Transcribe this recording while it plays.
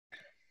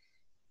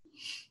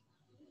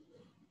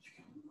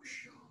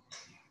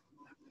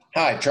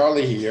Hi,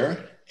 Charlie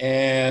here,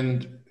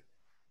 and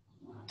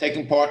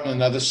taking part in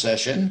another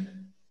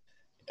session,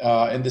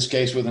 in this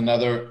case with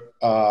another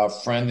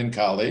friend and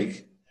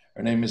colleague.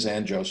 Her name is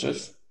Ann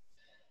Joseph.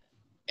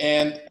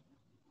 And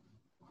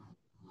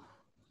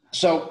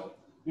so,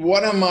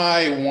 what am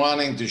I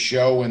wanting to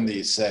show in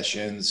these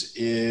sessions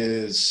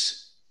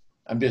is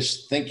I'm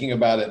just thinking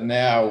about it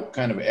now,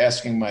 kind of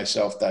asking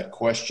myself that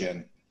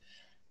question.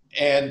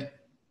 And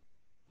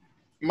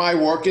my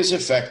work is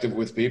effective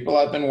with people.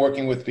 I've been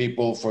working with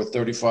people for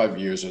 35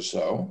 years or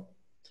so.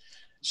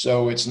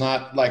 So it's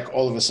not like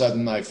all of a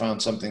sudden I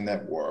found something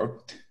that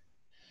worked.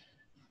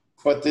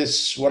 But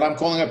this, what I'm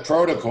calling a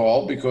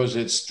protocol, because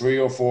it's three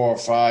or four or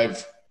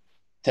five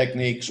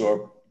techniques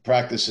or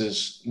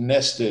practices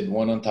nested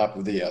one on top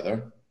of the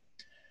other,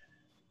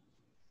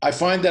 I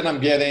find that I'm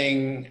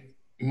getting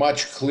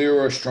much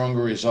clearer,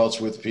 stronger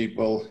results with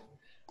people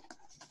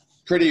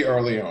pretty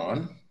early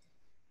on.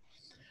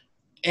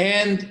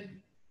 And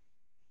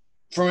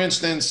for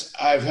instance,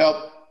 I've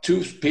helped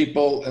two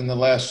people in the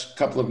last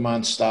couple of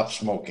months stop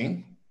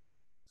smoking.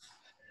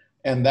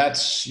 And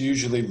that's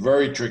usually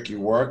very tricky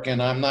work.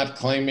 And I'm not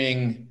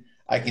claiming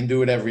I can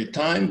do it every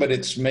time, but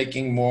it's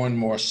making more and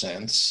more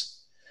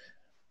sense.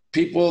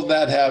 People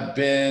that have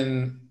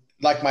been,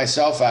 like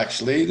myself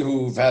actually,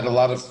 who've had a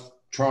lot of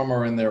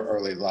trauma in their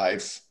early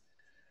life,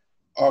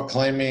 are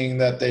claiming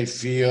that they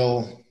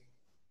feel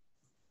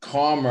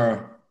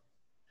calmer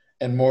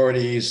and more at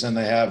ease than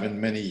they have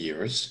in many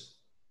years.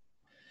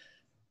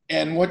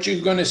 And what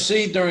you're going to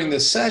see during the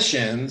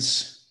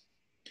sessions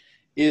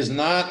is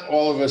not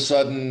all of a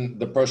sudden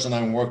the person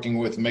I'm working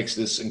with makes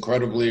this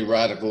incredibly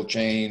radical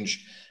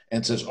change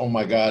and says, oh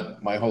my God,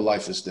 my whole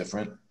life is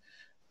different.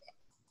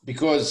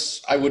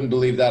 Because I wouldn't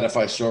believe that if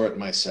I saw it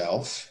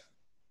myself.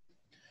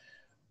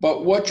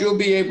 But what you'll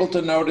be able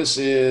to notice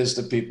is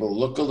the people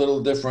look a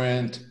little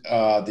different,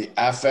 the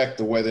affect,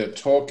 the way they're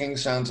talking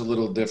sounds a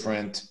little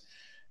different.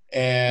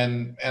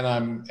 And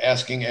I'm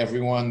asking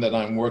everyone that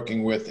I'm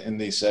working with in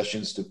these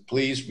sessions to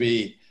please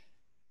be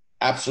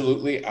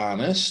absolutely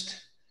honest,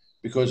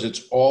 because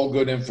it's all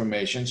good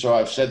information. So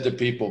I've said to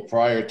people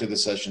prior to the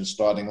session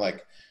starting,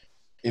 like,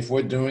 if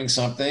we're doing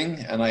something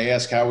and I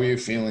ask, how are you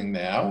feeling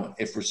now?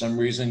 If for some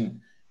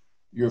reason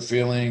you're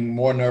feeling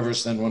more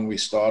nervous than when we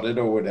started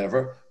or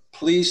whatever,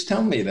 please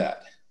tell me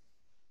that,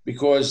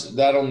 because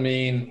that'll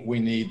mean we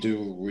need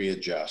to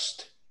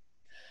readjust.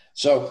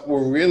 So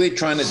we're really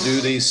trying to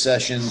do these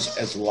sessions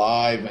as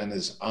live and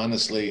as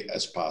honestly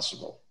as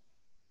possible.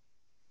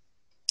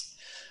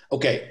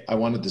 Okay, I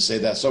wanted to say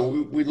that. So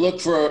we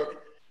look for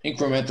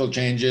incremental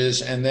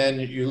changes, and then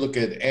you look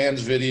at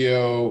Ann's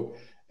video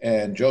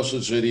and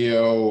Joseph's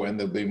video, and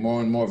there'll be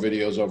more and more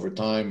videos over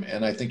time.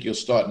 And I think you'll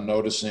start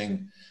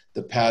noticing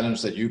the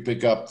patterns that you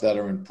pick up that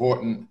are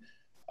important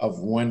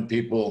of when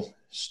people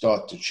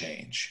start to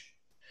change.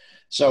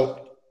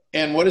 So,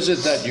 Ann, what is it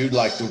that you'd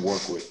like to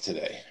work with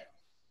today?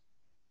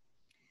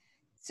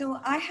 So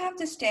I have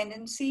this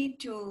tendency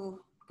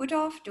to put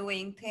off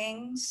doing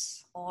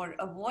things or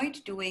avoid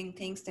doing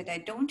things that I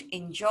don't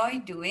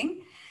enjoy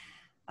doing.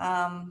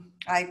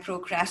 I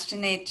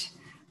procrastinate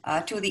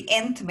to the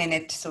nth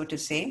minute, so to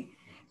say.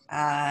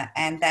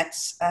 And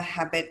that's a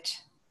habit,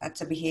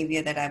 that's a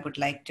behavior that I would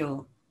like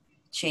to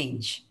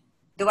change.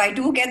 Though I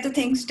do get the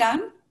things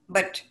done,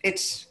 but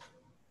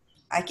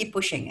I keep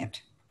pushing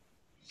it.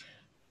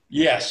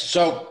 Yes.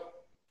 So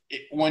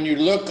when you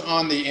look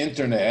on the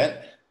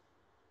internet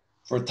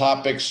for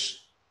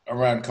topics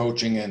around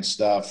coaching and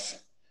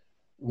stuff,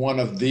 one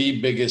of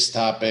the biggest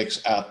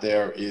topics out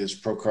there is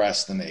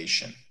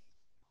procrastination.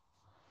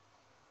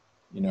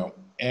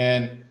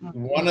 And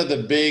one of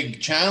the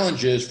big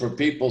challenges for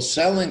people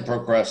selling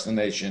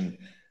procrastination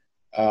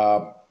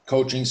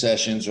coaching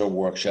sessions or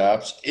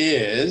workshops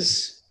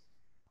is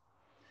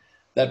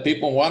that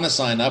people want to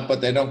sign up,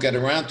 but they don't get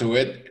around to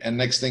it. And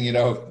next thing you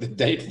know, the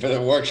date for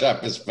the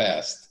workshop is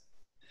passed,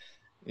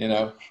 you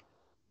know,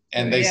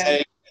 and they Yeah.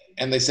 say,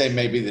 and they say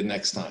maybe the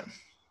next time.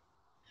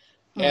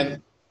 Hmm.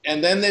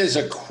 And then there's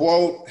a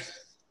quote.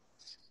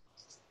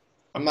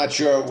 I'm not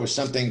sure it was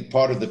something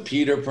part of the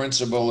Peter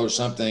principle or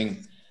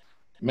something,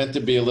 meant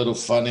to be a little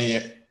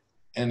funny.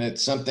 And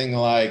it's something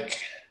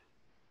like,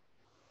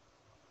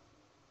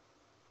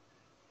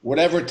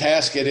 whatever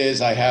task it is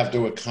I have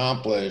to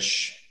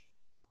accomplish,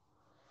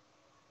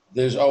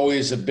 there's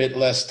always a bit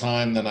less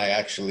time than I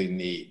actually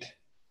need.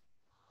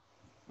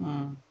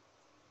 Hmm.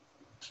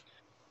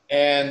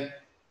 And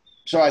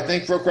so I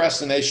think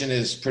procrastination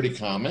is pretty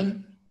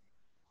common.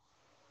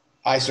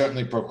 I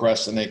certainly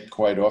procrastinate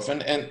quite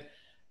often.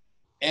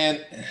 And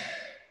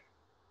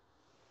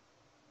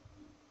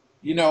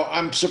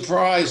I'm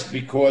surprised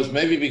because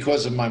maybe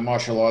because of my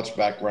martial arts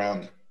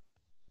background,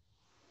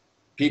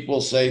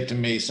 people say to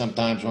me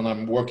sometimes when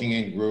I'm working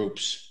in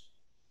groups,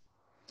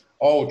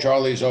 oh,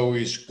 Charlie's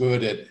always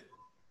good at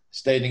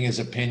stating his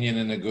opinion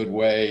in a good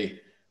way.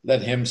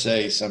 Let him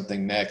say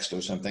something next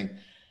or something.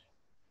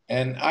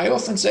 And I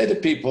often say to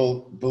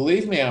people,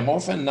 believe me, I'm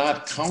often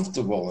not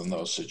comfortable in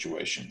those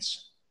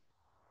situations.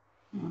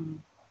 Hmm.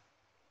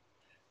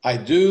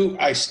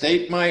 I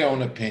state my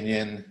own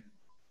opinion,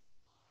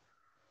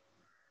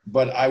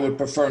 but I would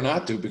prefer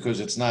not to because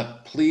it's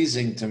not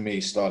pleasing to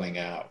me starting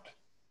out.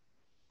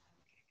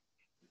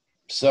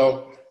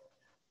 So,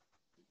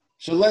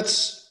 so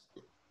let's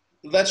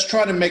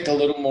try to make a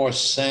little more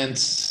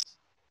sense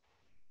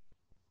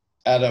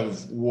out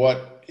of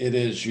what it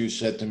is you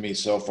said to me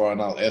so far,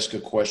 and I'll ask a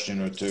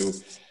question or two.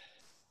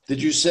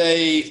 Did you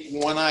say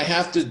when I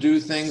have to do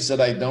things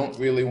that I don't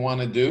really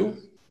want to do?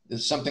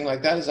 Is something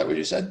like that? Is that what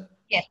you said?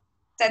 Yes.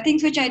 So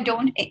things which I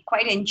don't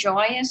quite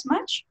enjoy as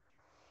much.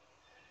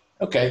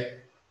 Okay.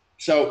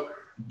 So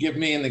give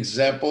me an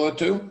example or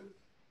two.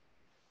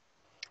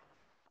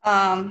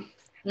 Um,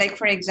 like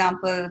for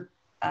example,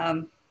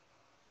 um,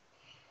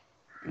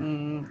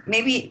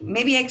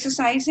 maybe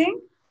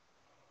exercising.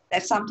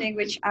 That's something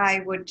which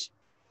I would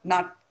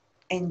not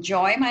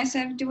enjoy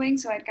myself doing.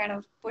 So I'd kind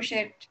of push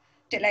it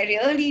till I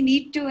really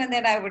need to, and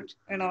then I would,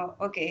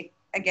 okay,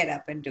 I get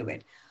up and do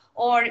it.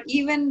 Or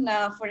even,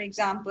 for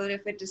example,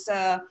 if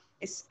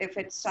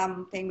it's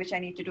something which I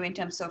need to do in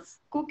terms of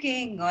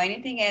cooking or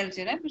anything else,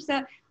 if it's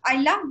I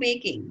love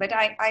baking, but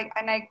I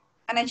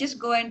just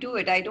go and do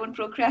it. I don't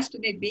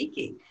procrastinate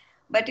baking.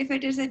 But if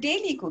it is a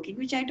daily cooking,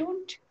 which I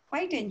don't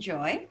quite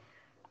enjoy,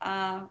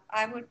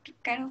 I would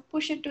kind of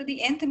push it to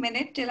the nth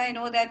minute till I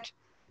know that,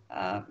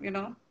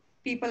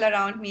 people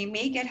around me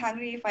may get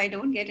hungry if I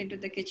don't get into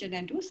the kitchen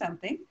and do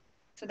something.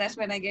 So that's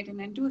when I get in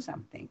and do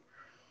something.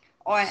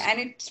 And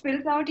it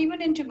spills out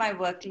even into my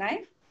work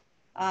life.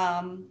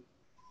 Um,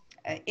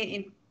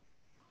 in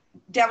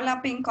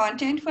developing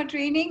content for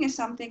training is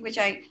something which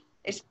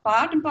is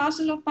part and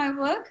parcel of my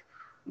work,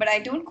 but I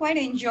don't quite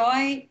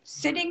enjoy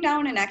sitting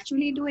down and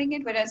actually doing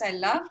it, whereas I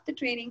love the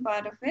training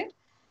part of it.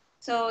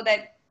 So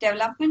that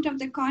development of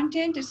the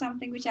content is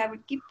something which I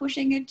would keep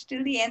pushing it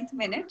till the nth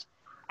minute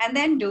and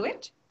then do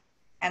it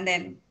and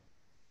then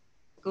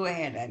go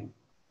ahead and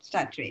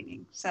start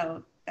training.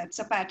 So that's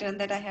a pattern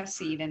that I have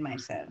seen in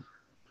myself.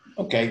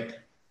 Okay.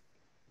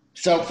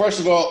 So first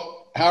of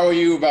all, how are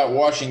you about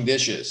washing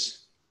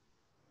dishes?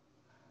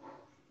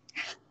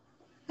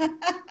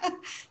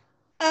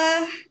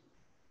 uh,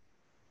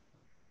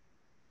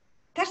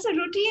 that's the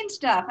routine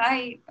stuff.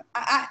 I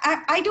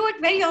do it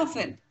very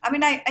often. I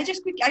mean, I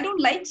just quickly, I don't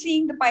like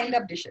seeing the piled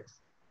up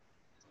dishes.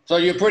 So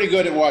you're pretty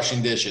good at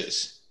washing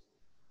dishes.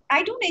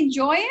 I don't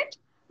enjoy it,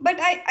 but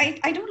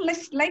I don't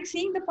like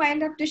seeing the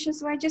piled up dishes,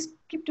 so I just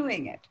keep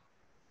doing it.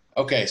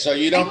 Okay, so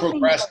I don't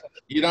enjoy it.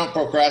 you don't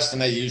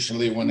procrastinate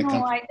usually when it No,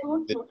 comes I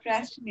don't to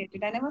procrastinate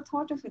it. I never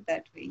thought of it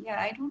that way. Yeah,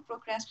 I don't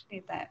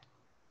procrastinate that.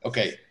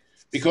 okay,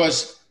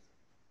 because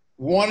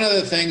one of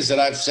the things that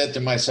I've said to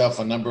myself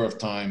a number of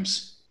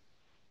times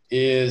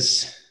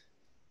is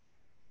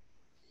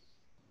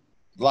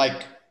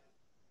like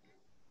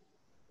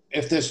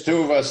if there's two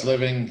of us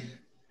living,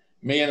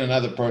 me and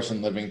another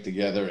person living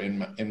together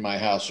in my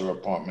house or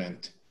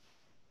apartment,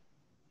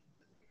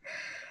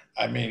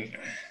 I mean,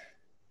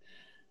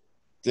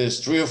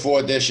 there's three or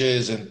four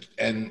dishes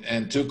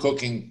and two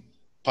cooking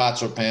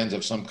pots or pans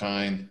of some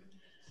kind,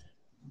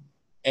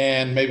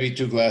 and maybe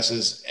two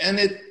glasses, and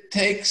it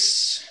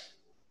takes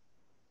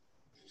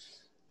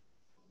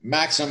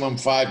maximum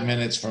 5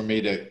 minutes for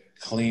me to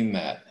clean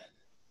that.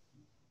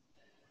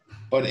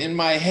 But in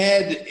my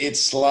head,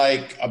 it's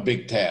like a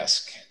big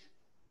task,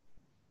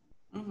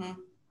 Mm-hmm.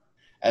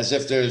 as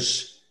if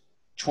there's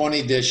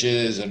 20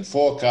 dishes and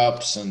four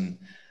cups, and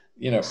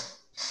you know.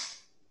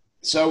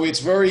 So it's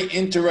very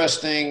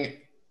interesting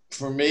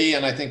for me,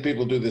 and I think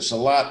people do this a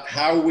lot,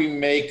 how we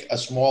make a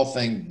small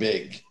thing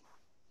big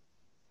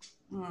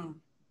Mm.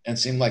 and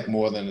seem like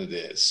more than it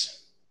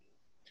is.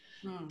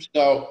 Mm.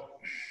 So,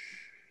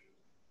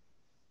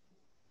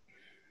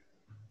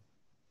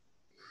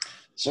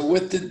 so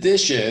with the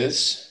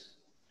dishes,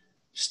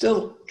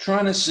 still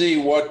trying to see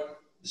what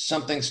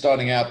something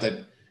starting out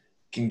that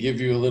can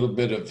give you a little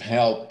bit of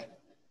help.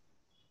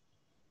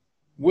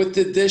 With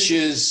the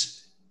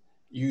dishes,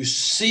 you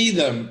see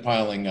them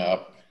piling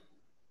up,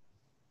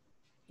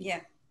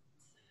 Yeah,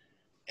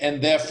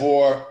 and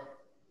therefore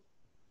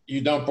you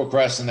don't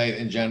procrastinate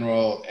in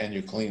general, and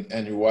you clean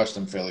and you wash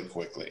them fairly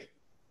quickly.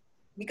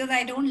 because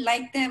I don't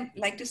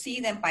like to see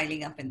them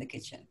piling up in the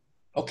kitchen.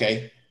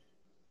 Okay.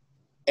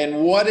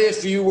 And what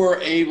if you were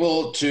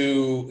able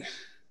to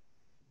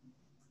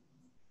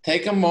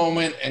take a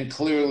moment and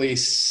clearly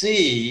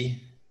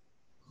see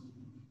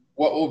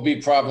what will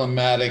be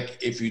problematic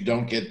if you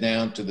don't get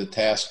down to the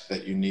task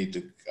that you need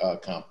to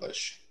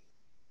accomplish?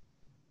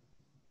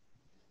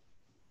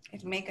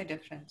 It'll make a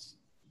difference.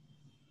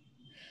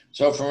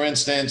 So, for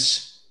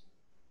instance,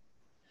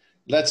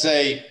 let's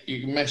say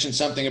you mentioned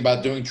something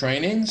about doing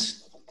trainings.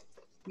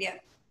 Yeah.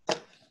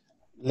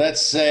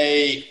 Let's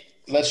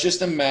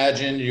just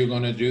imagine you're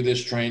going to do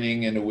this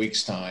training in a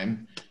week's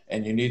time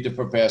and you need to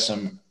prepare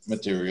some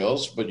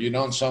materials, but you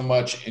don't so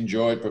much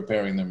enjoy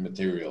preparing the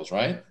materials,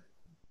 right?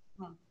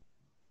 Hmm.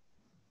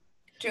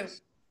 True.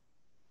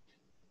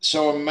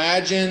 So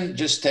imagine,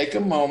 just take a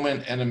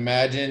moment and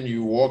imagine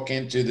you walk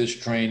into this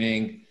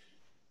training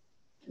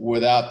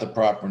without the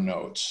proper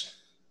notes.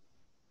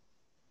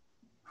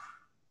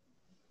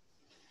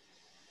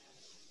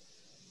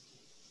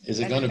 Is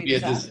it That going would to be be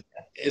disaster.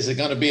 is it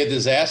going to be a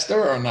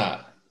disaster or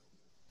not?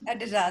 A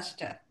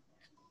disaster.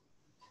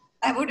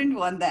 I wouldn't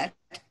want that.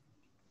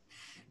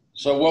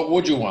 So what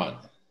would you want?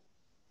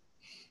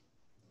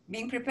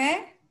 Being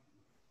prepared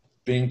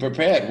Being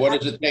prepared. What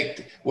does it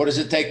take? What does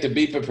it take to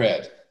be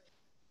prepared?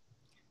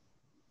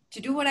 to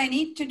do what I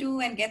need to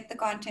do and get the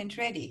content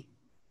ready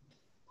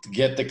To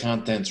get the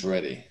contents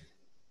ready.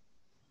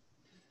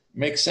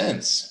 Makes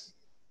sense.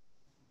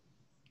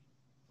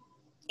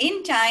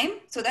 in time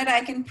so that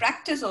I can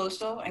practice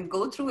also and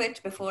go through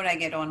it before I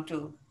get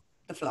onto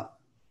the floor.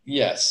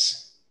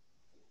 Yes.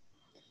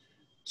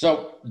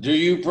 So do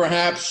you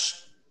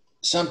perhaps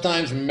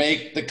sometimes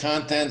make the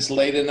contents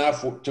late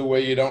enough to where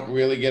you don't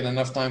really get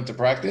enough time to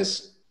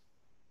practice?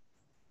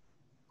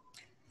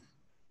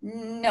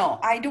 No,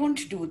 I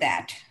don't do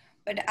that.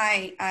 But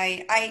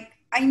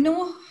I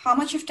know how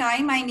much of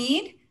time I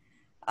need,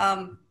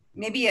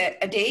 maybe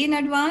a day in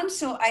advance.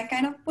 So I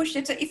kind of push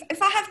it. So if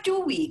I have 2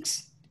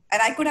 weeks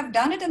and I could have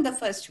done it in the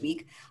first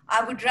week,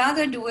 I would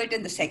rather do it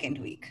in the second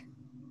week. I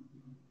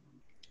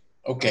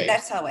mean, Okay.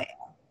 that's how I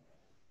am.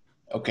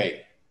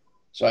 Okay.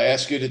 So I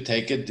ask you to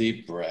take a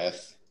deep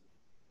breath.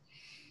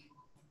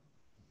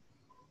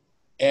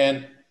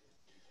 And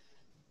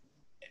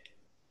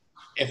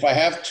if I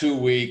have 2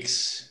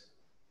 weeks,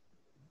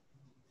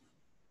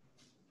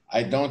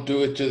 I don't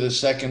do it to the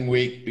second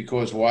week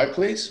because why,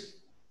 please?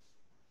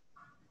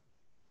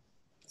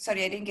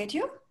 Sorry, I didn't get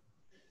you.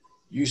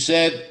 You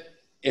said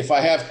if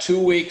I have 2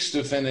 weeks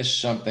to finish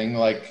something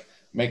like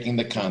making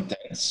the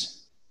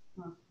contents,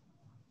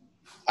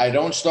 I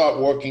don't start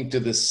working to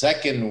the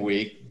second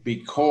week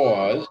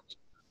because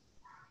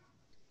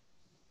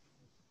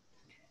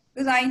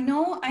I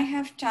know I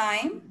have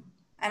time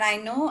and I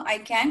know I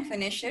can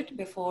finish it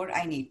before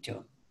I need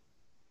to,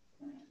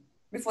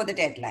 before the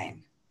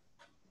deadline.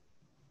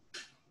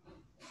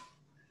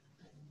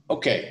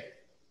 okay,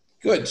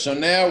 good. So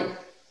now,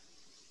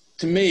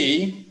 to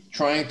me,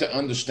 trying to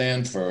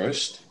understand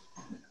first,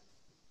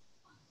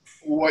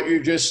 what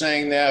you're just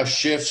saying now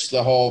shifts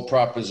the whole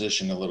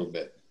proposition a little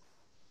bit.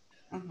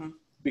 Mm-hmm.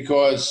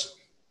 Because,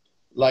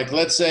 like,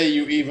 let's say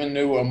you even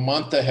knew a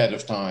month ahead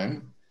of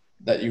time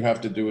that you have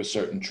to do a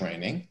certain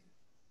training.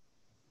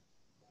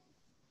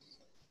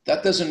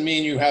 That doesn't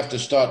mean you have to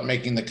start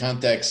making the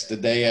context the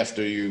day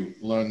after you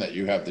learn that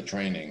you have the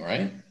training,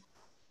 right?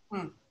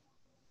 Hmm.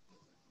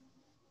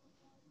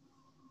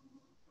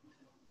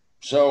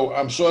 So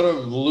I'm sort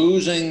of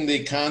losing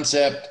the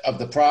concept of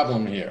the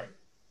problem here.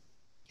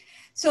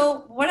 So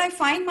what I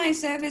find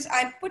myself is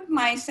I put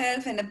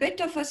myself in a bit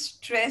of a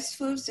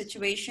stressful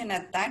situation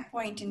at that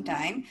point in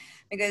time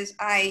because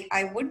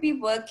I would be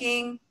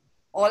working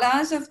all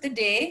hours of the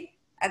day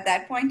at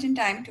that point in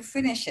time to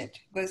finish it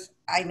because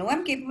I know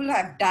I'm capable.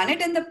 I've done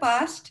it in the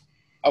past.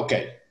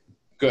 Okay,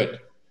 good.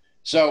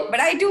 So, But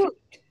I do,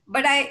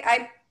 but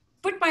I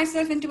put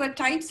myself into a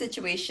tight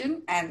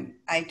situation and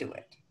I do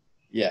it.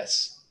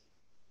 yes.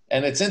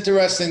 And it's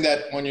interesting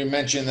that when you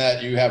mention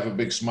that, you have a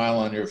big smile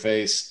on your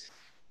face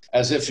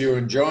as if you're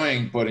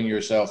enjoying putting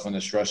yourself in a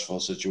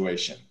stressful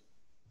situation.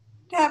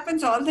 It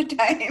happens all the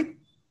time.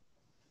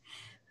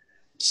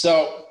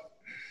 So,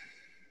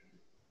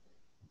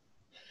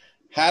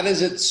 how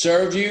does it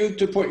serve you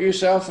to put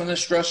yourself in a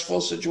stressful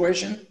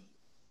situation?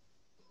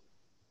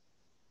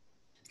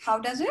 How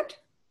does it?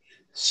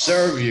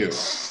 Serve you.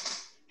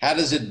 How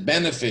does it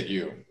benefit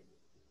you?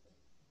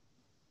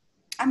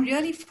 I'm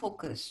really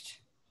focused.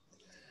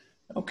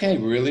 Okay,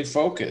 really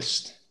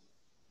focused.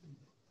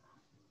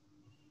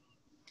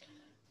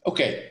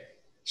 Okay,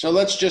 so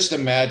let's just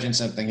imagine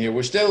something here.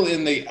 We're still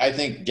in the, I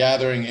think,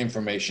 gathering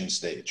information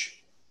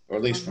stage, or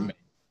at least for Mm-hmm.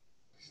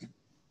 me.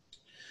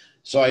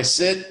 So I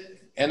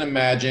sit and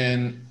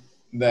imagine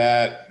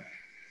that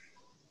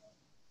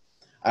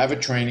I have a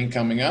training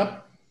coming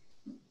up.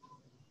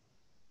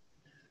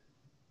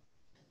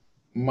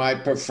 My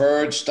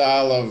preferred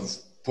style of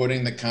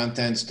putting the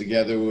contents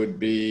together would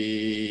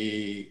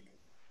be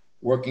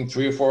working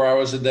 3 or 4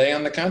 hours a day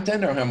on the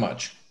content, or how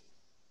much?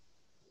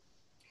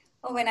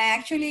 Oh, when I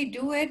actually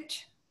do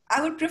it,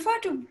 I would prefer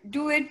to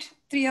do it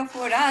 3 or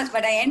 4 hours,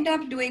 but I end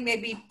up doing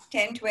maybe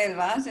 10, 12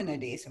 hours in a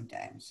day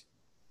sometimes.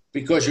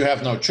 Because you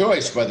have no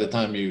choice by the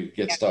time you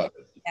get Yeah,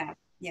 started. yeah,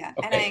 yeah.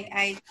 And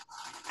Okay,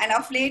 and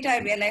of late I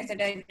realized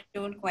that I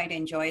don't quite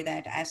enjoy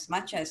that as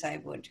much as I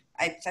would,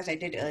 as I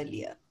did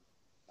earlier.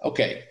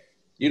 okay.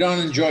 You don't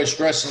enjoy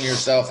stressing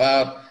yourself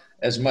out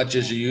as much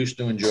as Yeah, you used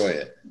to enjoy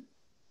it.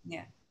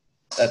 yeah.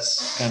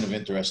 That's kind of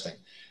interesting.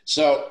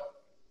 So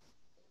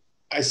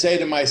I say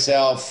to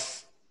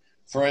myself,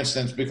 for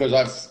instance, because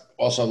I've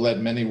also led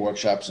many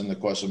workshops in the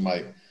course of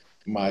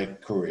my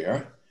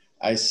career,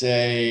 I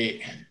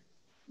say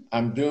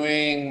I'm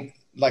doing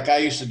like I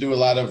used to do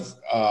a lot of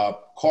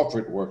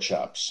corporate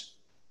workshops,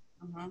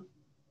 Mm-hmm.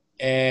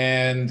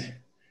 and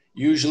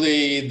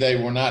usually they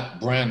were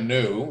not brand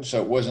new, so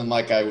it wasn't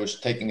like I was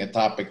taking a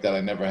topic that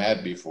I never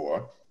had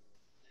before.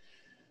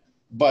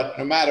 But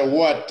no matter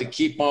what, to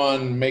keep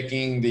on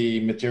making the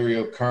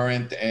material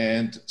current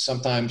and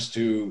sometimes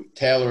to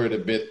tailor it a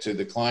bit to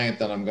the client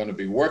that I'm going to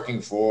be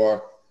working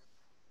for,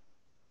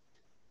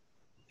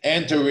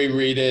 and to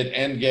reread it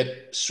and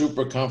get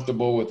super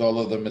comfortable with all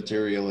of the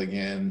material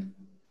again.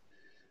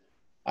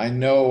 I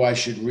know I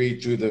should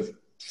read through the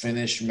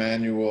finished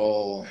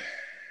manual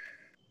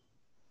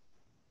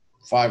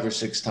 5 or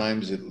 6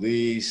 times at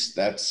least.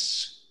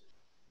 That's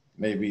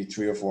maybe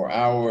 3 or 4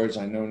 hours.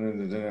 I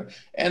know,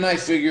 and I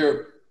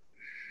figure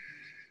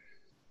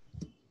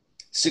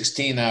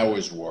 16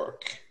 hours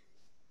work.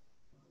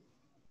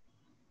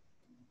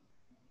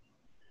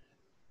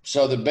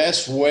 So the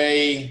best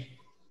way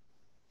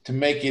to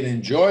make it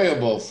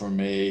enjoyable for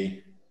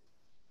me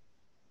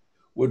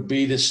would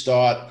be to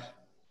start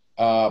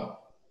a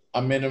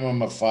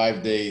minimum of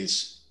 5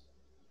 days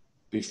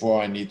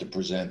before I need to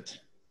present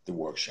the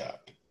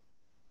workshop.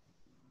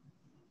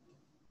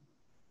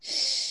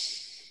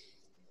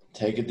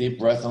 Take a deep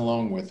breath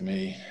along with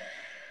me.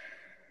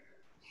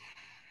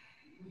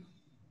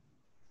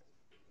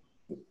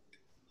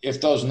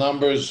 If those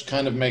numbers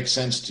kind of make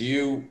sense to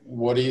you,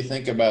 what do you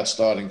think about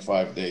starting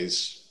 5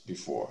 days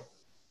before?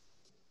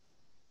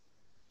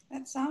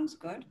 That sounds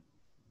good.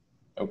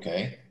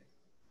 Okay.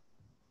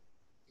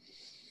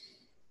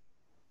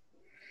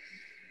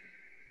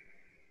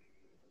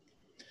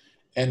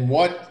 And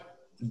what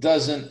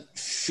doesn't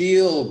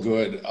feel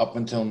good up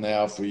until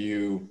now for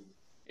you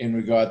in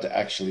regard to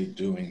actually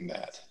doing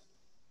that?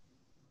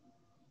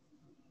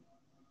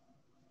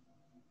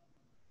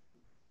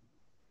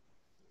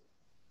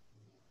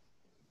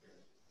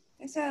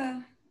 There's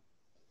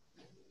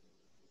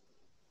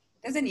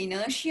an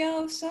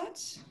inertia of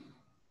sorts.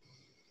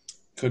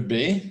 Could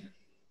be.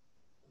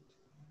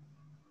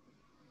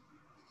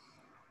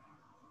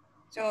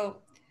 So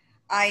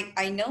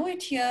I know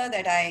it here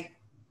that I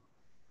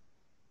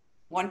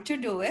want to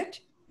do it.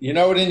 You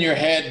know it in your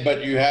head,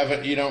 but you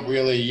don't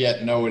really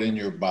yet know it in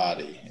your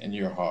body, in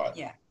your heart.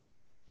 Yeah.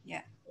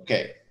 Yeah.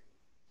 Okay.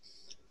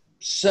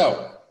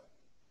 So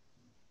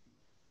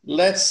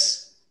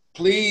let's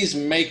please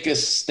make a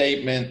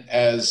statement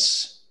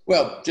as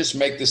well. Just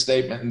make the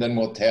statement and then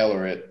we'll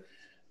tailor it.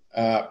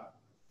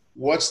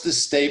 What's the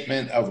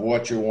statement of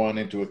what you're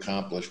wanting to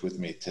accomplish with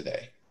me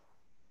today?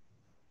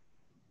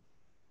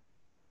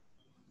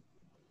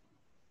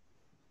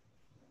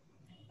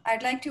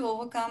 I'd like to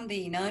overcome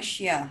the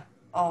inertia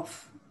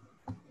of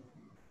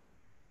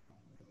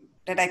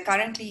that I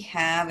currently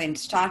have in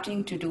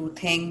starting to do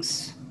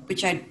things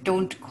which I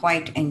don't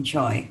quite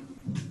enjoy,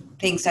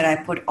 things that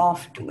I put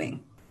off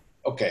doing.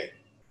 Okay,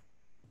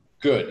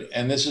 good.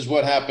 And this is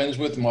what happens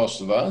with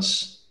most of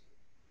us.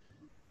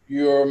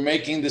 You're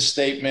making the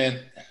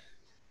statement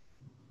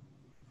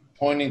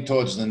pointing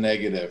towards the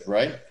negative,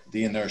 right?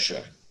 The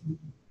inertia,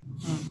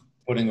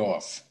 putting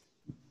off.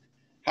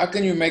 How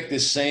can you make the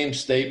same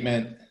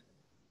statement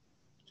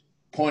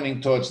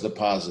pointing towards the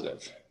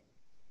positive?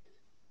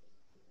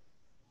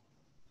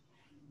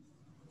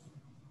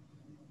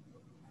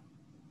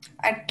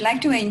 I'd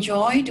like to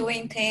enjoy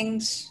doing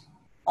things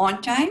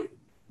on time,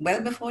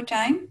 well before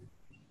time,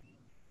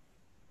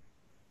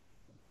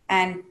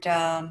 and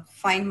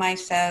find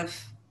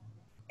myself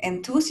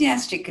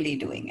enthusiastically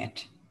doing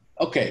it.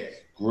 Okay,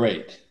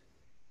 great.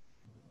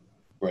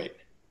 Great.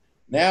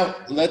 Now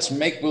let's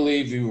make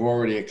believe you've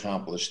already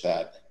accomplished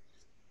that.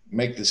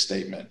 Make the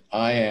statement.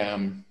 I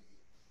am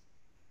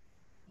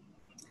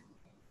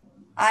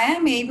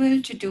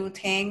able to do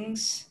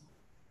things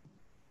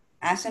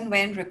as and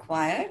when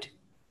required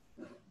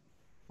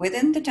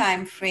within the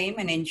time frame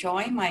and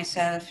enjoy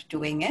myself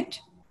doing it.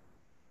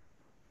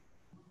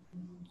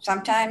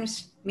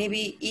 Sometimes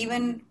maybe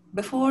even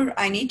before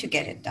I need to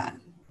get it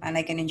done, and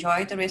I can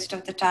enjoy the rest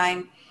of the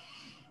time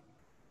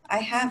I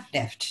have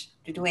left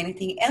to do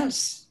anything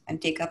else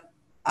and take up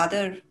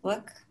other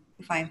work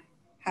if I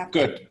have that.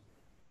 Good.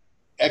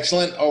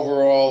 Excellent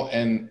overall,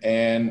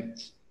 and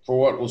for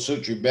what will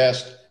suit you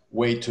best,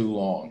 way too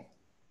long.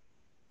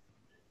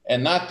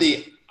 And not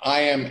the I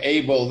am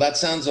able. That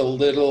sounds a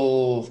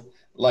little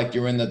like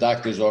you're in the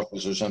doctor's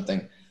office or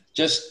something.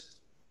 Just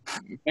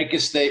make a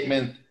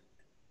statement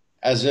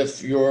as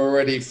if you're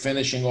already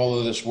finishing all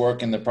of this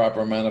work in the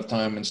proper amount of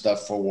time and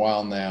stuff for a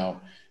while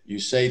now. You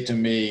say to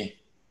me,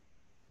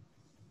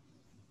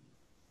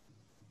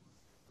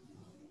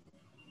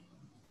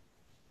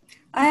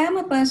 I am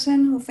a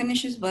person who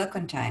finishes work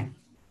on time.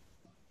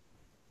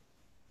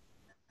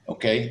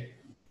 okay,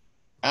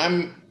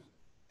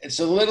 it's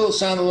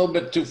sound a little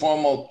bit too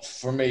formal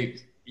for me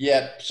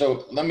yet.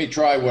 So let me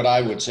try what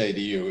I would say to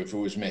you if it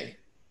was me.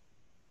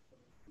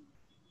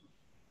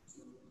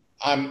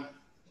 I'm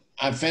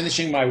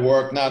finishing my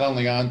work not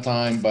only on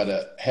time, but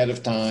ahead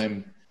of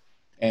time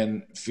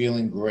and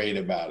feeling great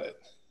about it.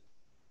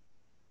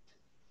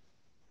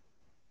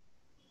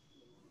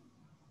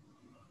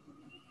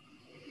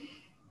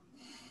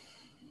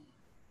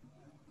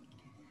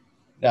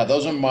 Now,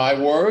 those are my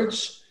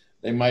words.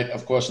 They might,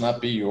 of course,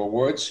 not be your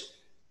words,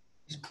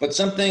 but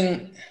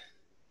something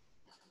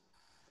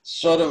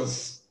sort of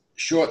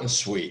short and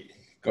sweet.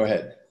 Go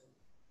ahead.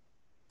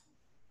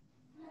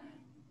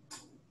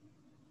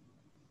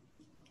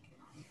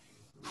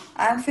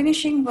 I'm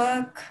finishing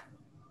work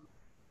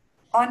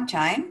on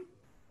time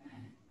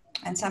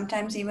and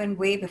sometimes even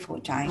way before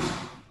time.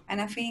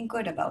 and I'm feeling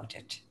good about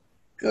it.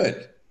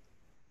 Good.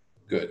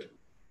 Good.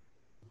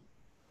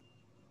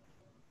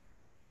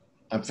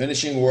 I'm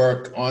finishing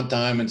work on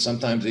time and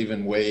sometimes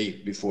even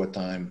way before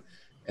time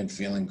and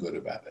feeling good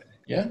about it.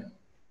 Yeah.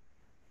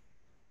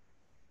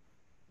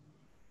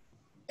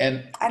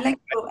 And I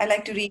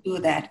like to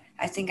redo that.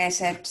 I think I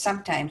said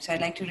sometimes, so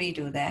I'd like to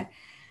redo that.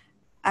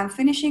 I'm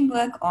finishing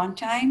work on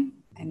time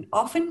and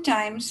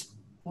oftentimes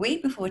way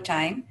before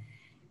time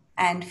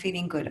and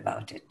feeling good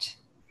about it.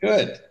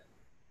 good.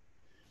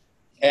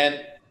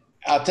 And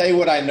I'll tell you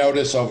what I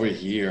notice over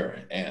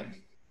here, Anne.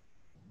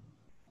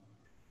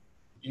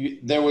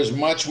 There was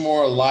much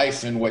more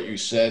life in what you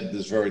said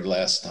this very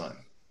last time.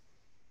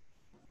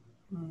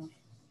 Mm.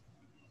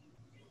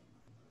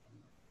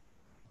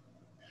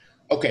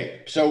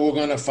 Okay, so we're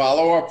going to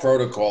follow our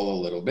protocol a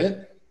little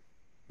bit.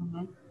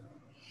 Mm-hmm.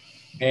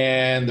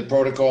 And the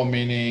protocol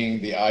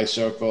meaning the eye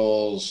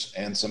circles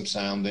and some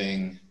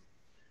sounding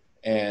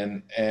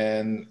and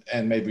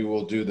maybe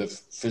we'll do the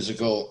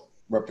physical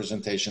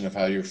representation of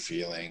how you're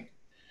feeling.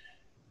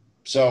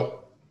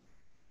 So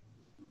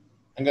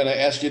I'm going to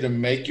ask you to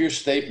make your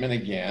statement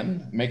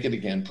again. Make it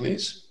again,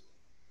 please.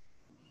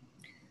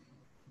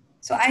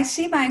 So I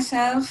see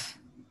myself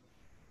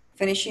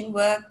finishing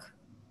work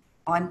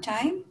on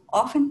time,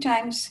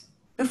 oftentimes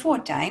before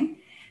time,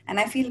 and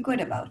I feel good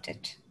about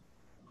it.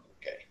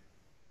 Okay.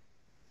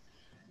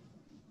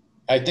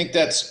 I think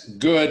that's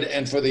good.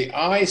 And for the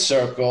eye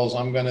circles,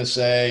 I'm going to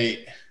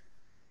say,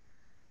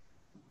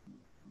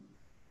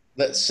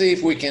 let's see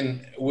if we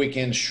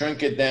can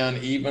shrink it down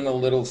even a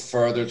little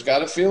further. It's got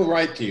to feel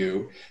right to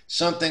you.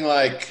 Something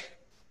like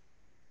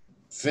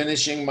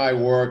finishing my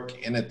work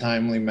in a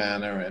timely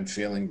manner and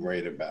feeling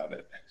great about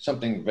it.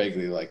 Something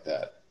vaguely like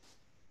that.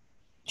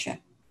 Sure.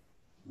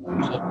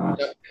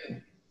 So,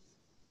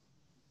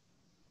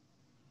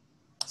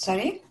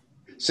 Sorry?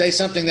 say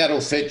something that'll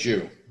fit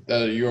you,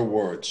 that are your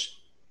words.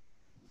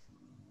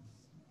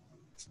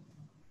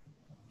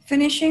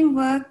 Finishing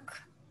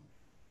work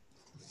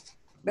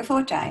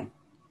before time,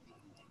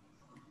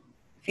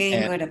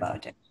 feeling And good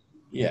about it.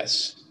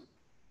 yes.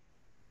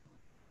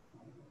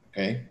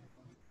 Okay.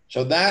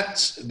 So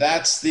that's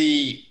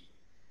the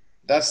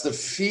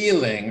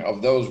feeling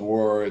of those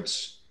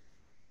words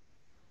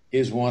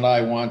is what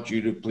I want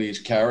you to please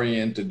carry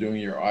into doing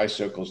your eye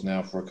circles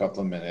now for a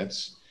couple of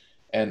minutes.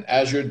 And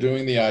as you're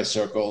doing the eye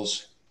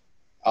circles,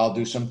 I'll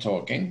do some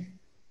talking.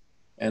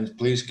 And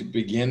please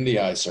begin the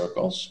eye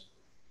circles.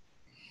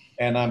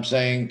 And I'm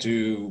saying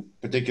to,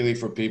 particularly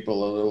for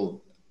people a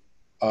little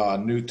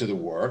new to the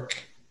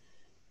work,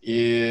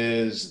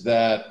 is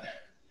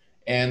that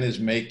Anne is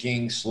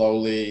making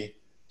slowly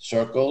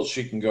circles.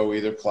 She can go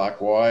either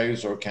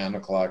clockwise or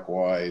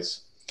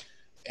counterclockwise.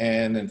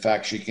 And in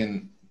fact, she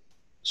can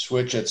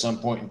switch at some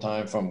point in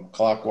time from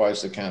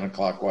clockwise to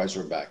counterclockwise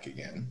or back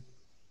again.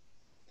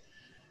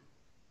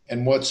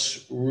 And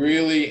what's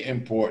really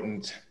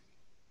important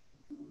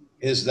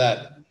is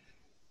that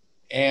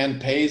Anne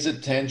pays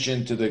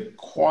attention to the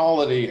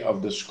quality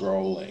of the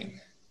scrolling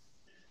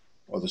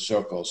or the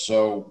circles.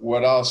 So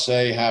what I'll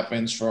say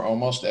happens for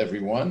almost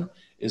everyone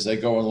is they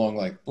go along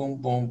like boom,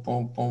 boom,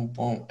 boom, boom,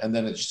 boom, and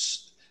then it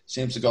just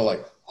seems to go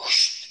like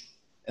whoosh,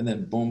 and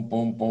then boom,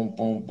 boom, boom,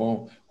 boom,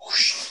 boom,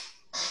 whoosh.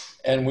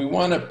 And we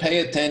want to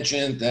pay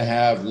attention to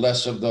have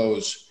less of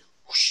those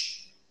whoosh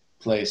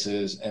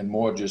places and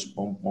more just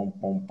boom, boom,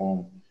 boom,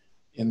 boom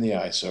in the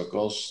eye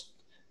circles.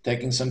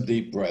 Taking some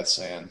deep breaths,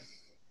 Anne.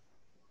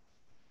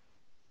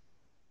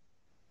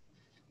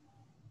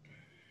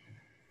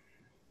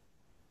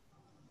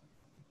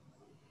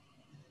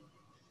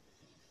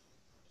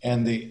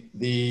 And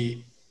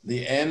the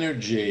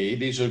energy,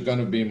 these are going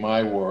to be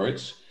my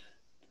words,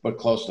 but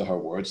close to her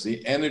words.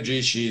 The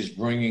energy she's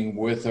bringing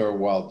with her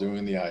while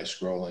doing the eye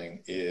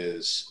scrolling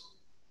is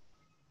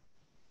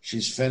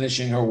she's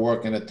finishing her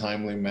work in a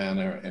timely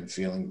manner and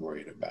feeling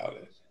great about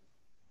it.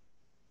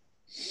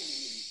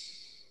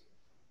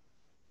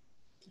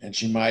 And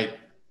she might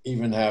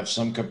even have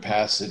some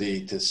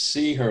capacity to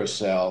see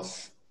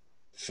herself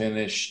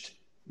finished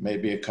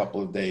maybe a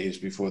couple of days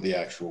before the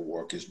actual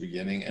work is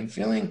beginning and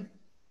feeling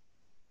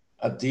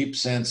a deep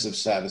sense of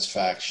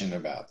satisfaction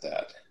about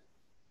that.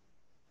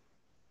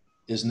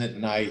 Isn't it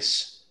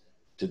nice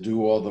to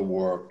do all the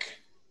work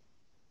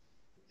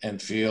and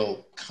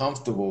feel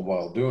comfortable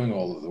while doing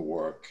all of the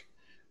work?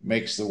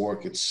 Makes the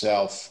work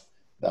itself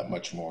that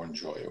much more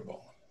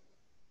enjoyable.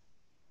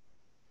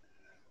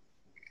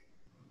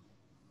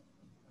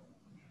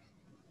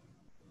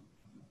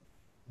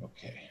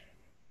 Okay.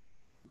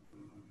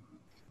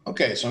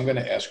 Okay, so I'm going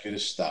to ask you to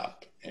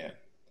stop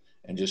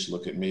and just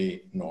look at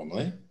me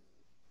normally.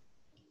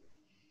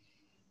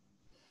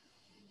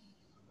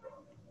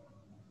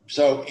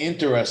 So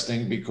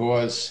interesting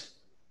because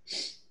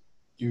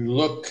you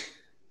look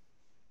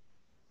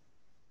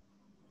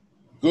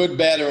good,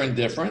 bad, or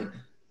indifferent.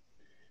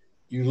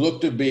 You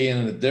look to be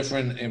in a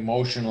different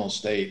emotional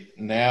state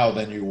now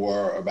than you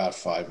were about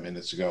 5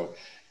 minutes ago.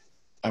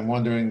 I'm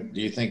wondering, do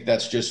you think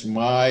that's just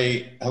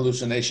my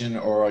hallucination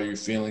or are you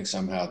feeling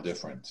somehow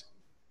different?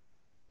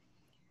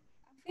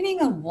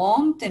 feeling a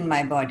warmth in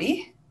my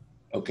body,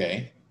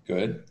 Okay,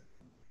 good.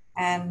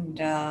 and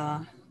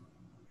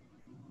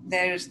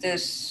there's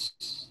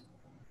this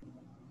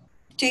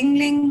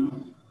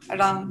tingling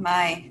around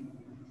my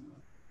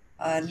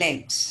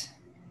legs.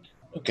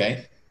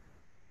 Okay,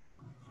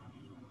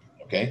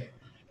 okay.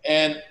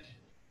 And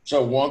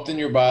so warmth in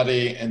your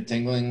body and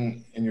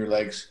tingling in your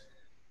legs.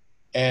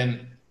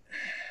 And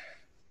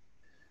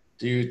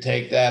do you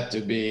take that to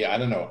be, I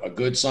don't know, a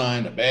good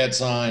sign, a bad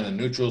sign, a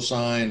neutral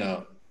sign,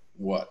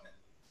 what?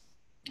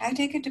 I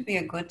take it to be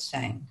a good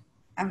sign.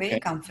 I'm very Okay.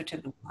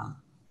 comfortable now.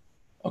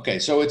 Okay,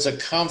 so it's a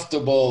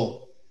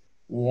comfortable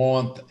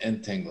warmth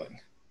and tingling.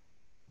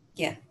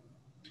 Yeah.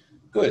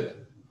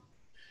 Good.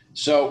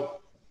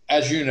 So,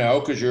 as you know,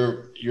 because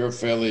you're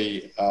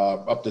fairly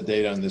up to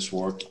date on this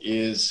work,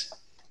 is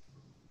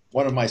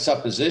one of my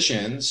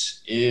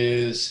suppositions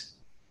is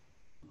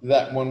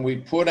that when we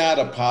put out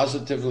a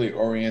positively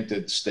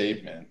oriented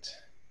statement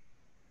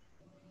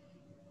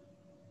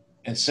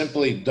and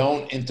simply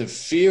don't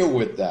interfere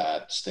with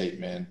that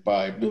statement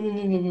by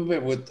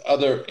with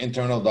other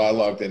internal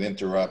dialogue that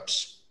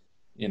interrupts,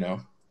 you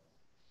know,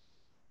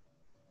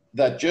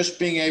 that just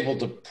being able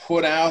to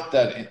put out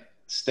that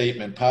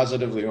statement,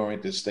 positively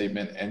oriented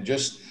statement, and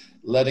just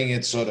letting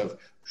it sort of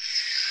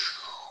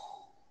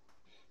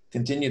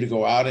continue to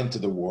go out into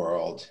the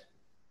world,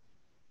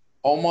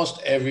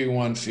 almost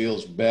everyone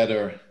feels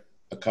better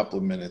a couple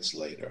of minutes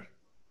later.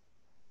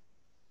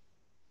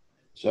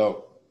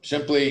 So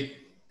simply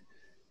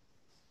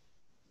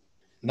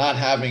not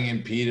having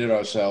impeded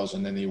ourselves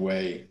in any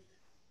way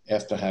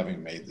after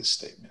having made this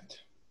statement.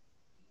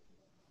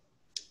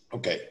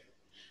 Okay,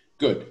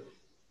 good.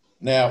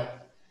 Now,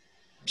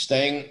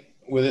 staying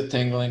with a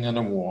tingling and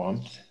a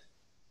warmth,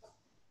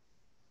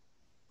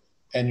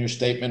 and your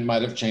statement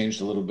might have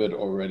changed a little bit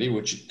already,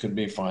 which could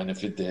be fine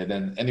if it did.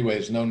 And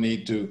anyways, no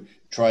need to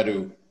try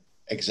to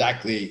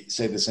exactly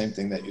say the same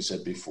thing that you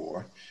said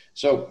before.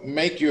 So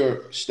make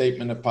your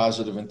statement of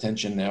positive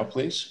intention now,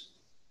 please.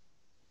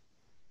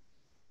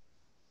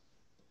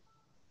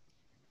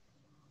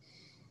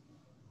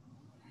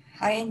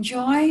 I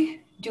enjoy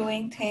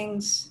doing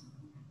things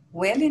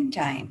well in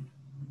time,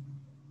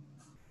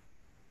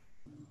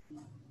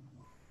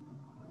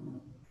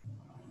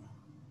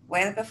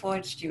 well before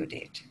its due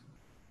date.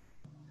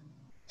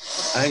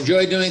 I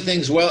enjoy doing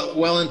things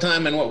well in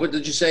time. And what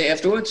did you say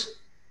afterwards?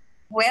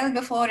 Well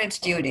before its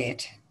due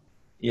date.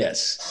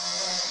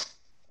 Yes.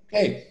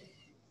 Okay.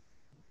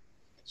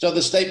 So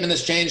the statement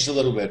has changed a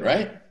little bit,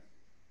 right?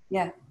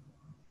 Yeah.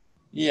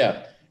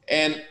 Yeah.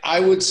 And I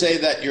would say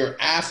that your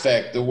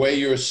affect, the way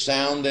you're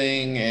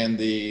sounding, and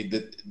the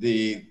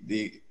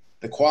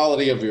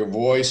quality of your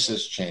voice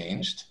has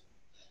changed.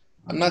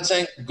 I'm not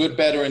saying good,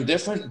 bad, or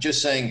indifferent,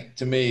 just saying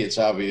to me it's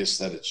obvious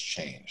that it's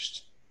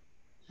changed.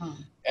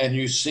 Mm. And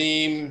you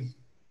seem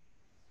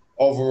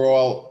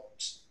overall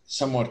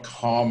somewhat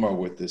calmer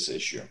with this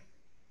issue.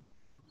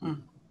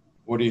 Mm.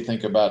 What do you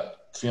think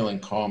about feeling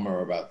calmer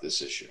about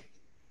this issue?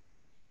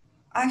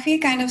 I feel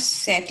kind of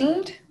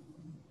settled,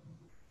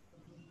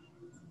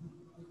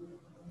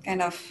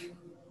 kind of.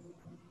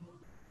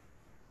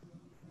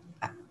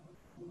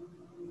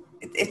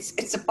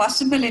 It's a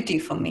possibility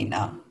for me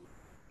now.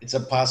 It's a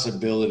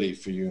possibility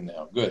for you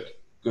now. Good,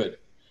 good.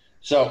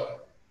 So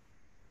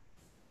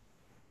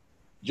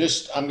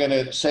just, I'm going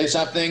to say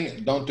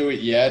something, don't do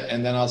it yet,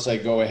 and then I'll say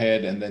go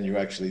ahead, and then you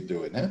actually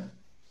do it. Huh?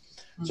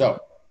 Mm. So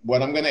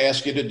what I'm going to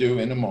ask you to do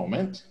in a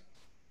moment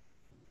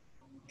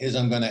is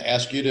I'm going to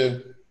ask you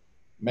to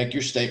make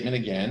your statement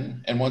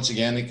again. And once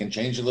again, it can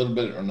change a little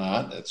bit or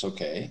not. That's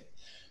okay.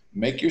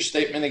 Make your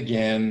statement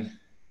again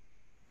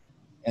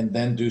and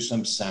then do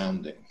some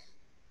sounding.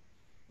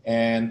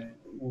 And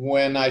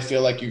when I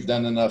feel like you've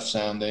done enough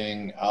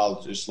sounding,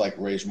 I'll just like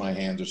raise my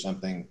hand or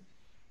something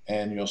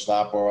and you'll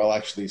stop, or I'll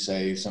actually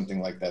say something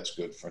like that's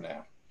good for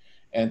now.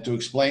 And to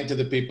explain to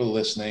the people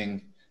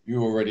listening,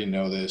 you already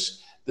know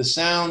this. The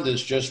sound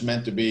is just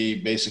meant to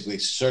be basically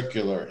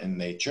circular in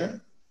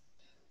nature,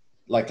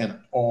 like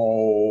an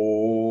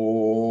oh.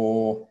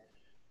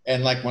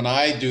 And like when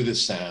I do the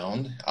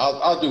sound,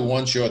 I'll do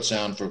one short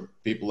sound for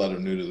people that are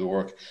new to the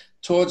work.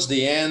 Towards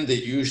the end,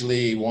 it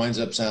usually winds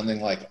up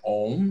sounding like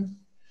om,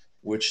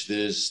 which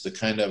is the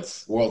kind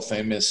of world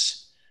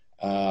famous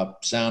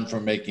sound for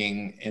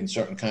making in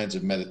certain kinds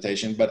of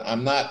meditation. But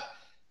I'm not.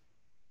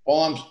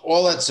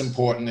 All that's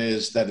important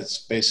is that it's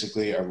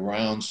basically a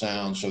round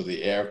sound, so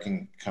the air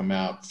can come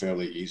out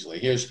fairly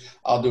easily.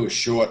 I'll do a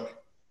short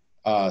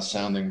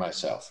sounding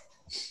myself.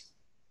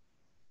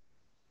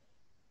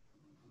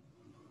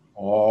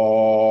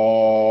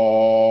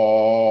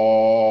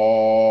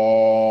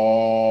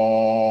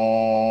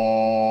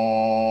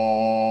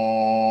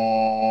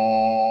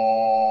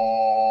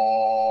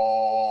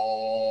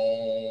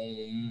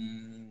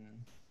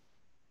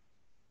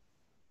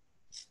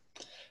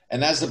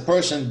 And as the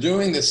person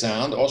doing the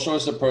sound, also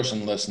as the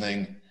person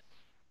listening,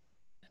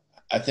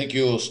 I think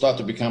you'll start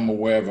to become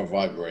aware of a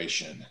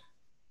vibration.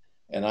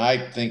 And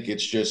I think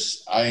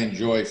I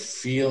enjoy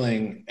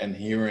feeling and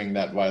hearing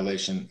that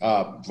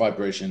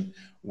vibration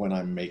when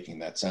I'm making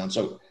that sound.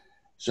 So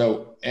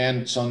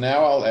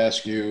now I'll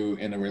ask you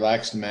in a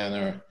relaxed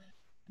manner,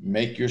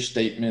 make your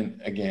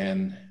statement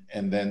again,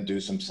 and then do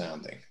some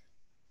sounding.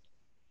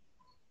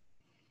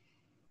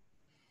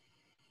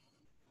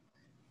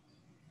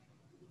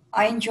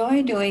 I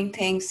enjoy doing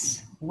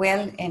things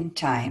well in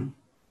time.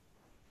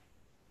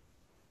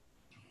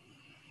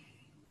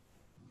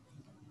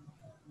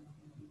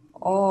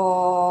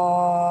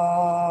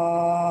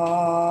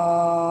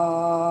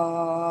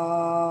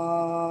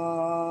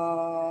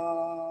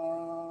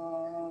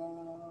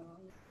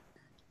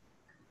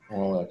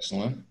 Well,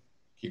 excellent.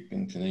 Keep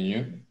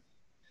continue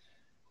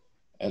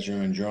as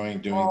you're enjoying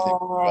doing things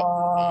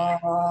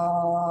well.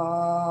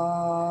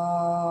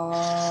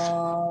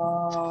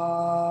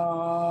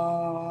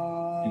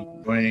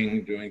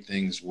 Enjoying doing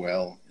things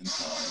well in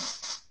time.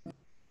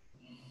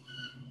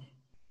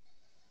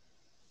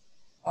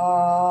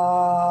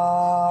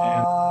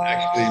 And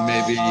actually,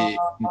 maybe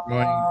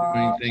enjoying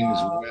doing things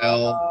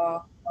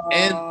well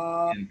and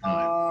in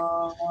time.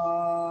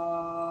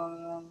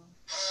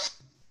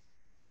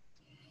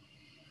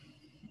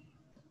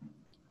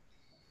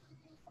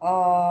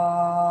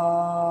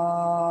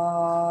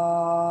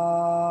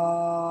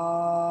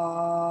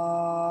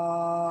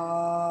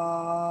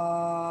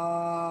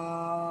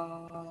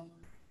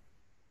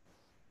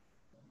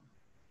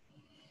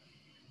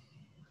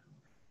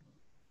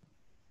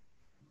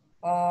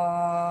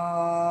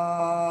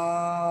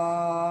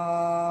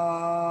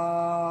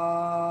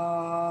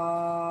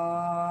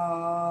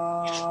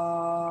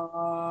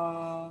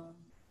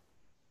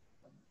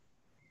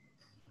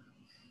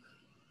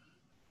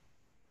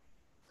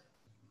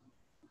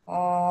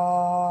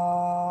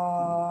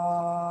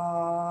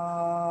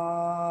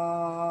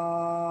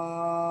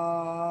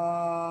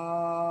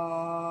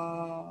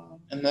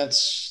 And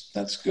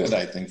that's good,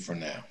 I think, for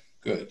now.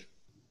 Good.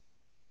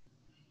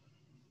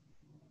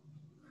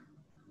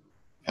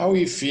 How are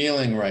you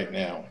feeling right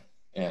now,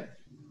 Ann?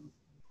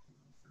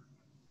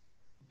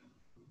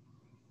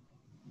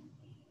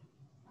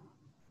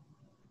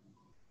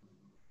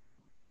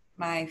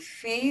 My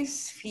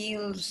face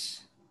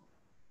feels,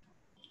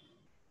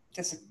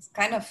 there's a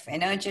kind of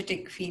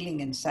energetic feeling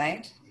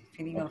inside,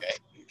 feeling of Okay.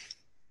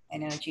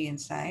 energy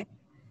inside.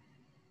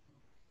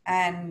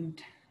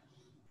 And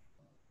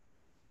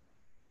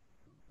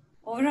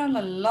overall,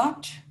 a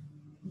lot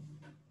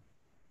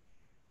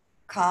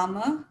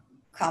calmer,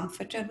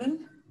 comfortable.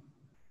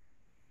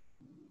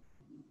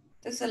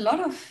 There's a lot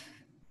of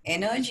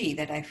energy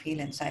that I feel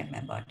inside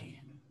my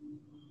body.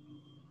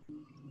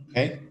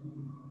 Okay.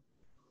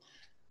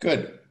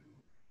 Good.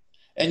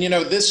 And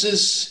this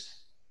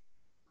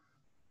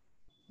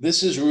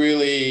is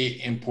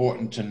really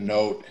important to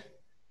note,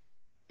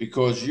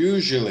 because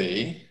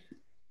usually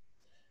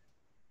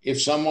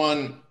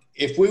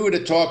if we were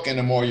to talk in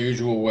a more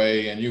usual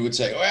way and you would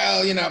say,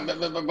 well,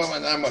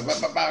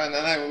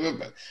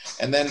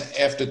 and then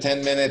after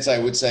 10 minutes, I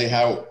would say,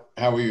 how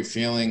are you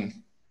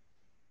feeling?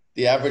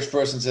 The average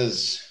person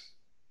says,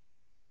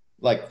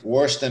 like,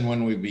 worse than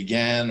when we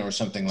began, or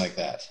something like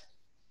that.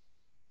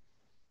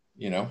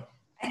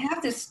 I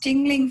have this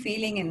tingling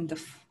feeling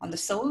on the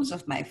soles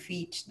of my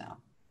feet now.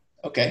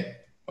 Okay.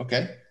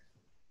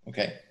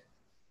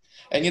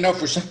 And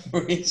for some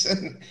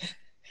reason,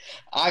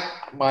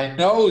 my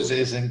nose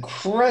is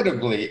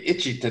incredibly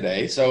itchy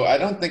today, so I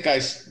don't think I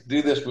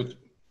do this with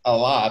a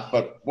lot,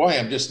 but boy,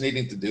 I'm just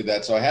needing to do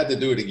that. So I had to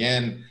do it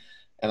again,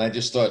 and I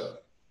just thought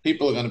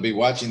people are going to be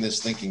watching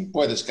this thinking,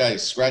 boy, this guy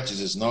scratches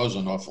his nose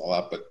an awful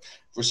lot. But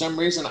for some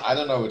reason, I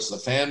don't know, it's the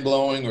fan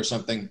blowing or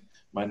something.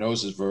 My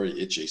nose is very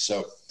itchy.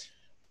 So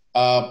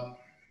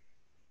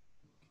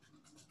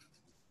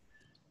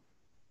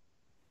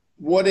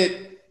what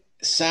it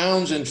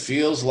sounds and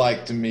feels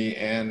like to me,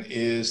 Anne,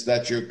 is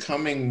that you're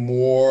coming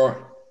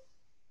more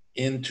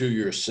into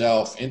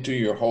yourself, into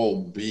your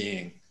whole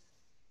being.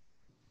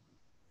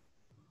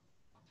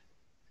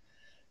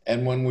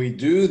 And when we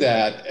do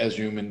that as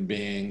human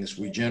beings,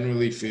 we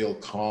generally feel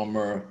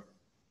calmer,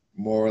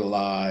 more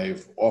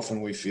alive.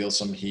 Often we feel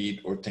some heat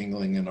or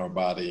tingling in our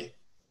body.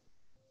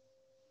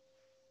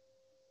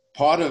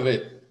 Part of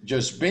it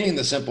just being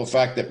the simple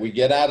fact that we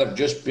get out of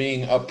just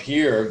being up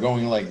here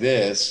going like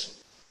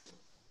this,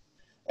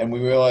 and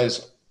we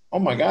realize, oh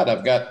my God,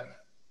 I've got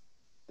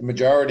the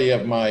majority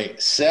of my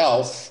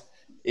self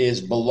is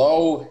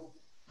below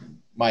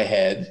my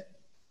head.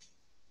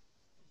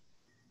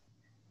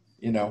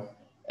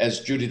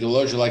 As Judy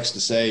Deloja likes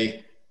to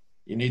say,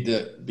 you need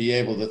to be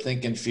able to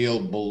think and feel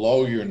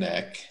below your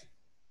neck.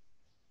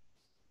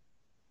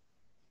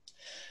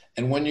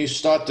 And when you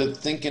start to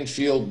think and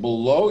feel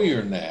below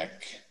your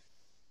neck,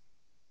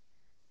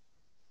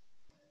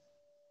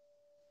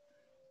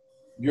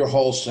 your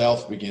whole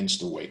self begins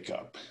to wake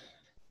up.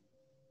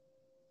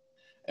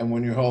 And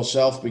when your whole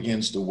self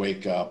begins to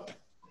wake up,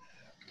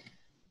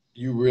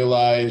 you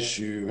realize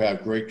you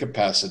have great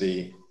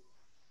capacity,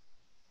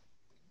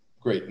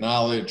 great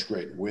knowledge,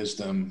 great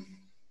wisdom,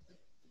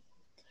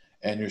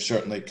 and you're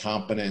certainly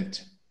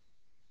competent,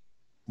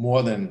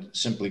 more than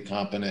simply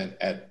competent,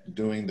 at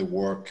doing the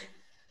work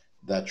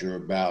that you're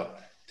about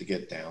to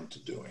get down to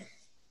doing.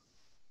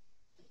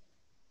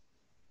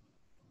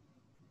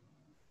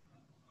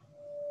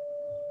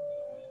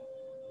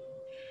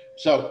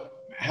 So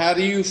how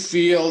do you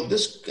feel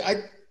this?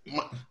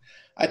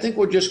 I think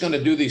we're just going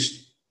to do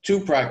these two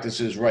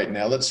practices right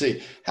now. Let's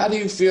see. How do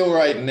you feel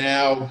right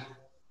now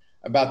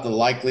about the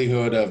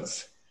likelihood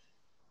of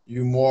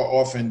you more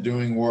often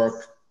doing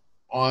work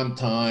on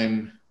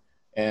time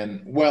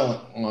and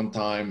well on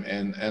time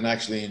and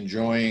actually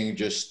enjoying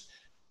just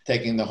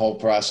taking the whole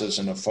process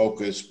in a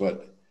focused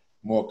but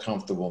more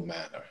comfortable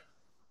manner?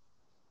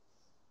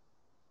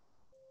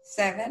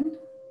 7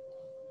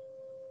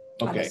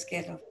 on a Okay.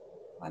 scale of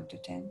 1 to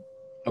 10.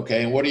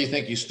 Okay. And what do you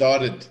think you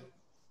started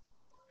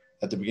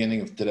at the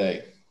beginning of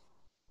today?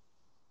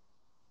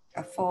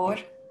 A 4.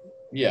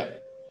 Yeah.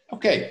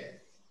 Okay.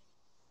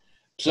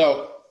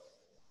 So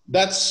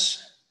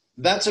that's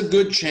a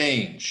good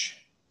change.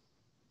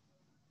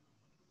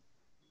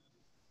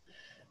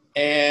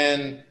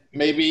 And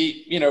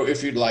maybe,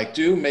 if you'd like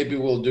to, maybe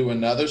we'll do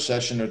another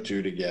session or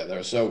two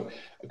together. So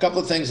a couple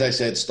of things I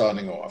said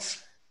starting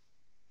off.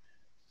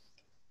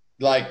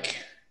 Like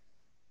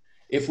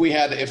if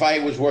I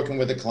was working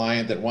with a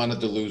client that wanted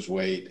to lose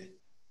weight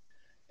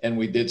and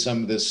we did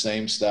some of this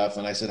same stuff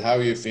and I said, how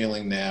are you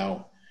feeling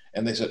now?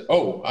 And they said,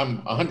 oh,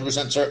 I'm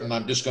 100% certain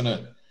I'm just going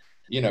to,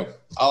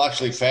 I'll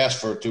actually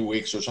fast for 2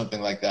 weeks or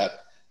something like that,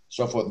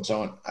 so forth and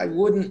so on. I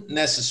wouldn't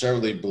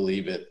necessarily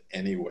believe it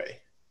anyway.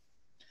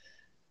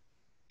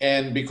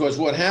 And because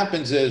what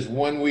happens is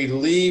when we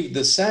leave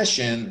the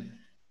session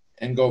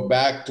and go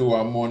back to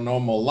our more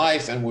normal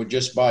life and we're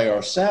just by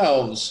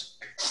ourselves,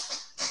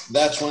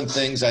 that's when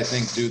things, I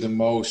think, do the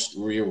most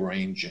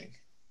rearranging.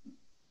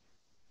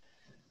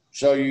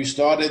 So you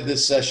started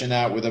this session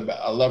out with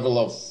a level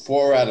of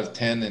 4 out of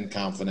 10 in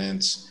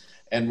confidence.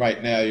 And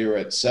right now you're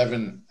at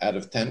 7 out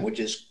of 10, which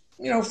is,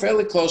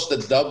 fairly close to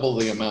double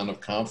the amount of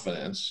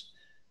confidence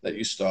that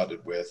you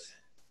started with.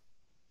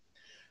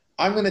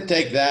 I'm going to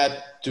take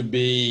that to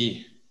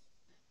be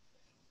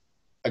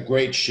a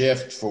great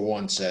shift for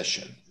one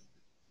session.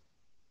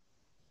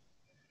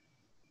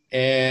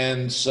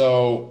 And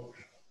so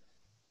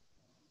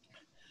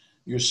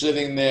you're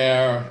sitting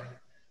there,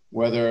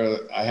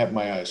 whether I have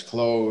my eyes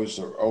closed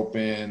or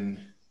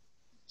open,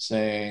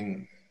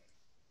 saying,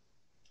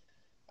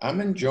 I'm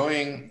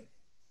enjoying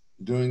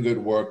doing good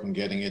work and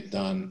getting it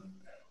done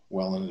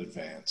well in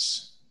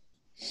advance.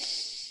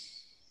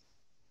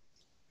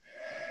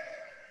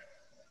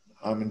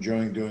 I'm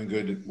enjoying doing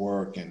good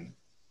work and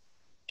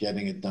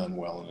getting it done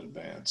well in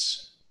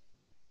advance,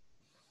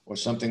 or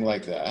something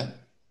like that.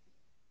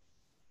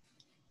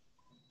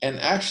 And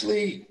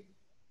actually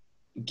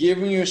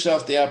giving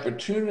yourself the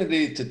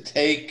opportunity to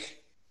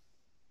take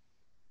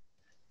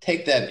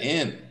that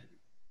in,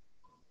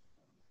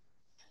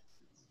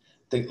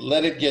 to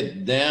let it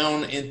get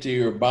down into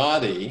your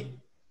body.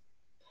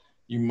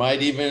 You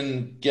might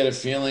even get a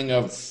feeling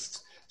of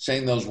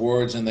saying those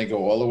words and they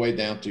go all the way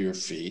down to your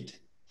feet.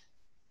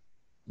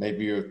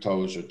 Maybe your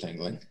toes are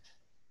tingling.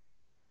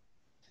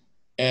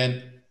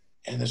 And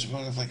there's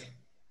one of like,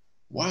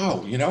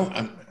 wow,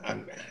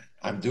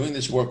 I'm doing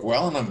this work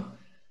well, and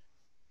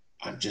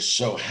I'm just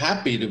so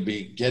happy to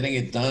be getting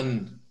it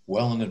done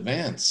well in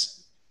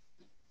advance.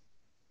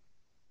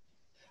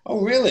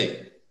 Oh,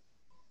 really?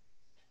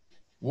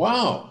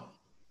 Wow.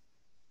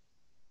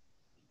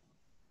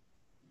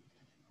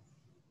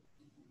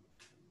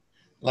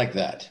 Like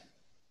that.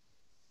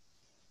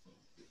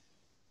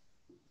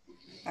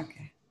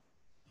 Okay.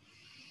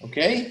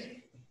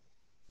 Okay?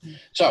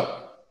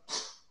 So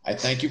I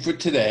thank you for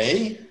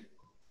today.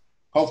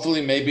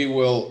 Hopefully, maybe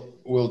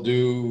we'll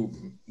do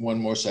one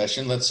more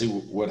session. Let's see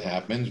what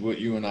happens. What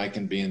you and I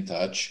can be in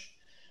touch.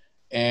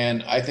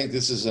 And I think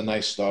this is a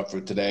nice start for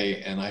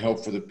today. And I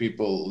hope for the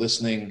people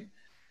listening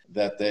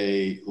that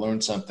they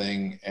learned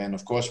something. And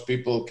of course,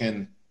 people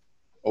can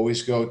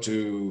always go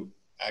to,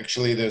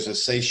 actually, there's a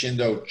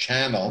Seishindo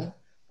channel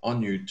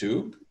on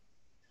YouTube.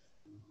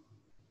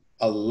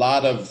 A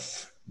lot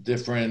of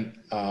different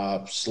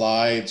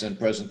slides and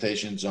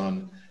presentations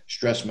on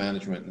stress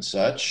management and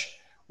such.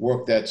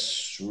 Work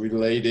that's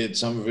related,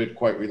 some of it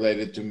quite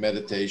related to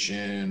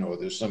meditation, or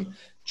there's some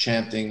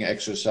chanting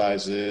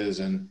exercises,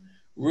 and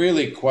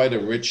really quite a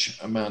rich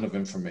amount of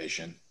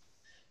information.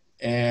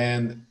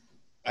 And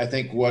I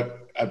think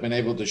what I've been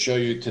able to show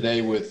you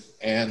today with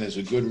Anne is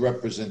a good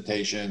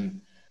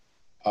representation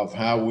of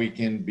how we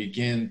can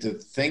begin to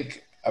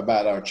think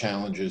about our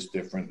challenges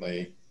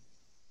differently.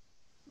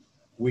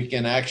 We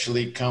can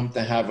actually come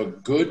to have a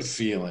good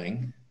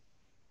feeling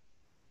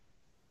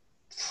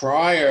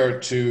prior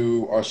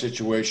to our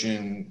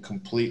situation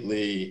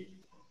completely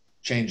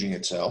changing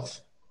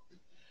itself,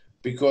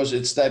 because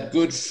it's that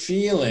good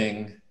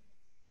feeling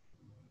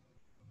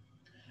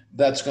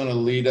that's going to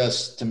lead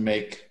us to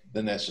make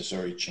the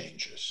necessary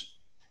changes.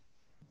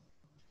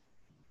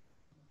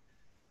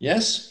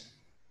 Yes?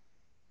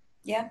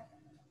 Yeah.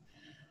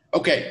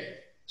 Okay.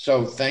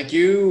 So thank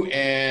you.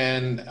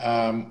 And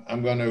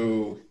I'm going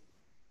to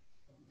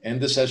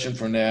end the session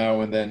for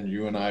now, and then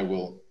you and I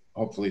will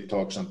hopefully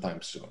talk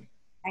sometime soon.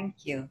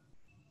 Thank you.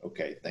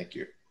 Okay, thank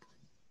you.